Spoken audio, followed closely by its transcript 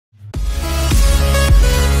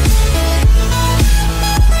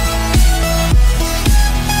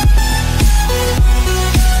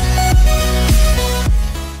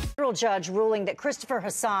judge ruling that Christopher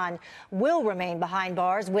Hassan will remain behind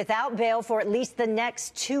bars without bail for at least the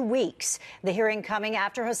next 2 weeks. The hearing coming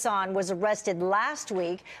after Hassan was arrested last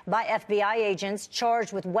week by FBI agents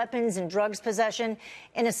charged with weapons and drugs possession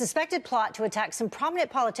in a suspected plot to attack some prominent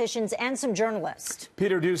politicians and some journalists.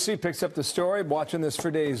 Peter Ducey picks up the story. Watching this for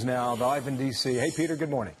days now. Live in D.C. Hey, Peter, good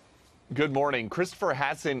morning. Good morning. Christopher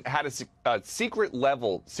Hassan had a secret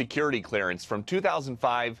level security clearance from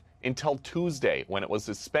 2005 until Tuesday, when it was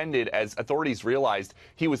suspended as authorities realized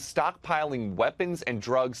he was stockpiling weapons and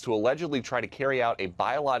drugs to allegedly try to carry out a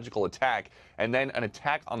biological attack and then an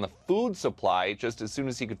attack on the food supply just as soon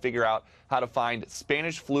as he could figure out how to find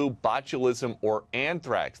Spanish flu, botulism, or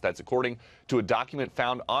anthrax. That's according to a document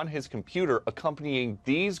found on his computer accompanying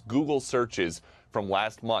these Google searches from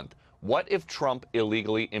last month. What if Trump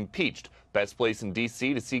illegally impeached? Best place in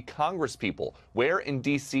D.C. to see Congress people. Where in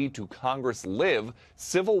D.C. do Congress live?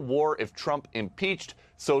 Civil war if Trump impeached.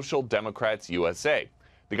 Social Democrats USA.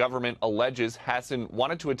 The government alleges Hassan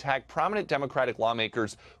wanted to attack prominent Democratic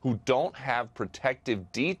lawmakers who don't have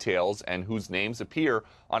protective details and whose names appear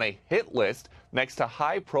on a hit list next to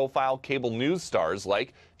high-profile cable news stars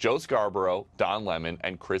like Joe Scarborough, Don Lemon,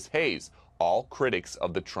 and Chris Hayes, all critics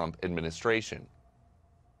of the Trump administration.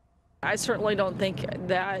 I certainly don't think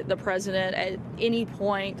that the president at any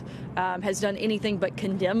point has done anything but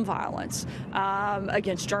condemn violence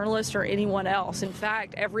against journalists or anyone else. In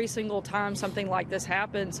fact, every single time something like this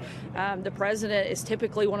happens, the president is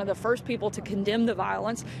typically one of the first people to condemn the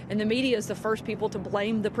violence, and the media is the first people to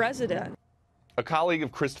blame the president. A colleague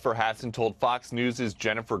of Christopher Hassan told Fox News'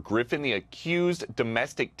 Jennifer Griffin the accused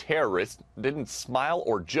domestic terrorist didn't smile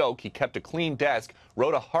or joke. He kept a clean desk,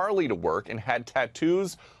 rode a Harley to work, and had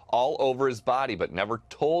tattoos all over his body, but never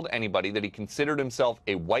told anybody that he considered himself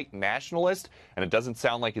a white nationalist, and it doesn't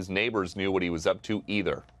sound like his neighbors knew what he was up to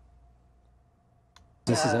either.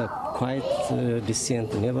 This is a quite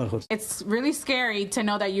decent neighborhood. It's really scary to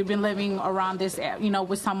know that you've been living around this,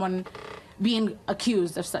 with someone being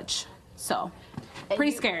accused of such. So,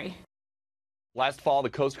 pretty scary. Last fall, the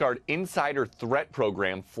Coast Guard Insider Threat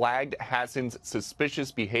Program flagged Hassan's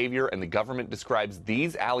suspicious behavior, and the government describes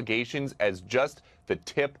these allegations as just the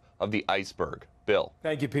tip of the iceberg. Bill.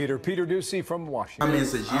 Thank you, Peter. Peter Ducey from Washington. My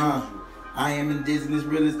message, I am Indigenous,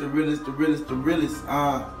 realist, the realist, the realist, the realist.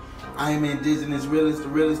 I am Indigenous, realist, the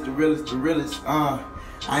realist, the realist, the realist. I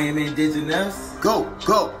am Indigenous. Go,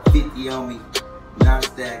 go. 50 on me.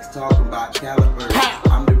 Nationalist talking about caliber.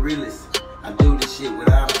 I'm the realist. I do this shit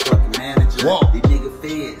without a fucking manager. Whoa. These nigga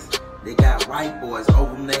feds, they got white boys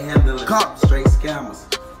over them, they handle it. Straight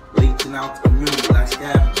scammers, leeching out the community like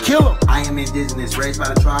scavengers. Kill them. I am Indigenous, raised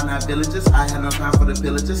by the tribe, not villagers. I had no time for the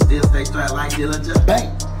villagers, still stay strapped like Dillinger.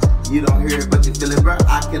 Bang. You don't hear it, but you feel it, bro.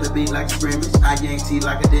 I kill a beat like a scrimmage. I yank teeth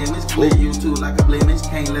like a damage. Clear you too like a blemish.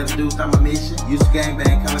 Can't let a dude stop my mission. Used to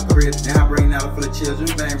gangbang, kind of crib. Now I bring out for the children.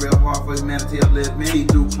 Bang real hard for humanity upliftment. See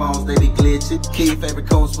through clones, they be glitching. Kid favorite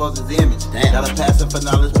code supposed his image. Damn. Got a passion for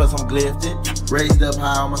knowledge, plus I'm gifted. Raised up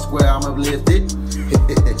high on my square, I'm uplifted.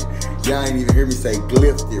 Y'all ain't even hear me say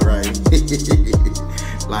gifted, right?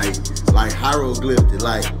 like hieroglyphed,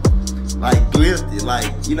 like glyphed,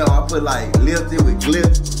 I put like lifted with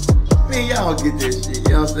glyphed. Man, y'all don't get that shit,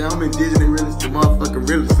 you know what I'm saying? I'm Indigenous realist, the motherfucking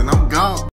realist, and I'm gone.